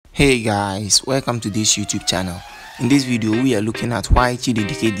Hey guys, welcome to this YouTube channel. In this video we are looking at why Chidi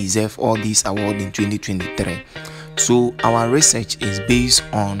deserve all these awards in 2023. So our research is based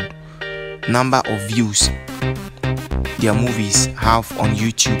on number of views their movies have on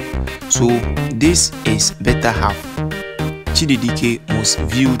YouTube. So this is better half Chidi most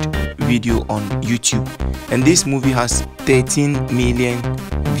viewed video on YouTube, and this movie has 13 million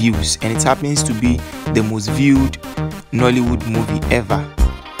views, and it happens to be the most viewed Nollywood movie ever.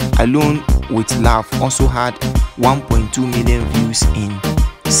 Alone with Love also had 1.2 million views in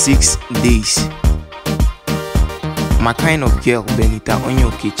 6 days. My Kind of Girl Benita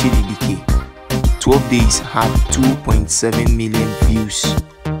Onyoke Chidi 12 days had 2.7 million views.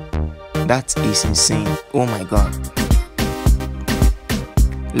 That is insane. Oh my god.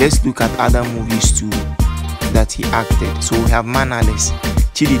 Let's look at other movies too that he acted. So we have Manales.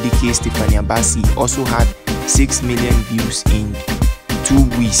 Chidi Stephanie Abasi also had 6 million views in 2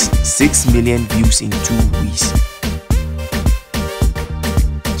 weeks. 6 million views in 2 weeks.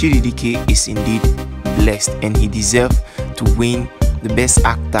 Chidi is indeed blessed, and he deserves to win the best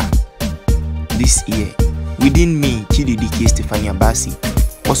actor this year. Within Me, Chidi Stephanie Abasi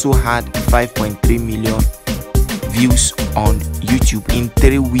also had 5.3 million views on YouTube in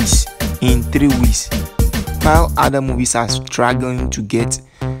 3 weeks. While other movies are struggling to get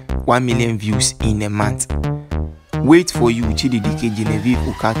 1 million views in a month. Wait For You, Chidi Genevieve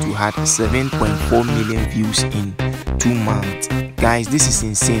Ukatu had 7.4 million views in 2 months. Guys, this is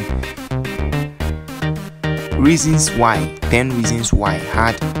insane. Reasons Why, 10 Reasons Why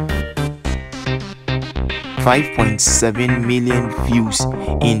had 5.7 million views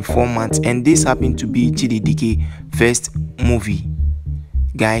in 4 months, and this happened to be Chidi first movie,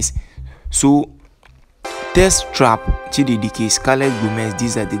 guys. So Test Trap, Chidi Scarlett Gomez,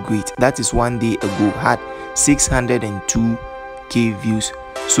 These Are the Great, that is 1 day ago, had 602k views.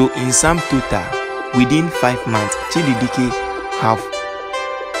 So in sum total, within 5 months, Chidi have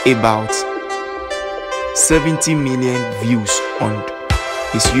about 70 million views on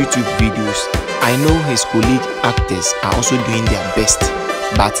his YouTube videos. I know his colleague actors are also doing their best,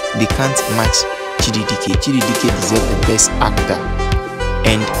 but they can't match Chidi. Chidi deserves the Best Actor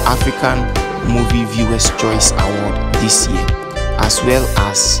and African Movie Viewers Choice Award this year, as well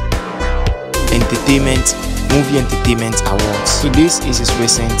as Movie Entertainment Awards. So this is his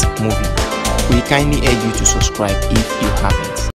recent movie. We kindly urge you to subscribe if you haven't.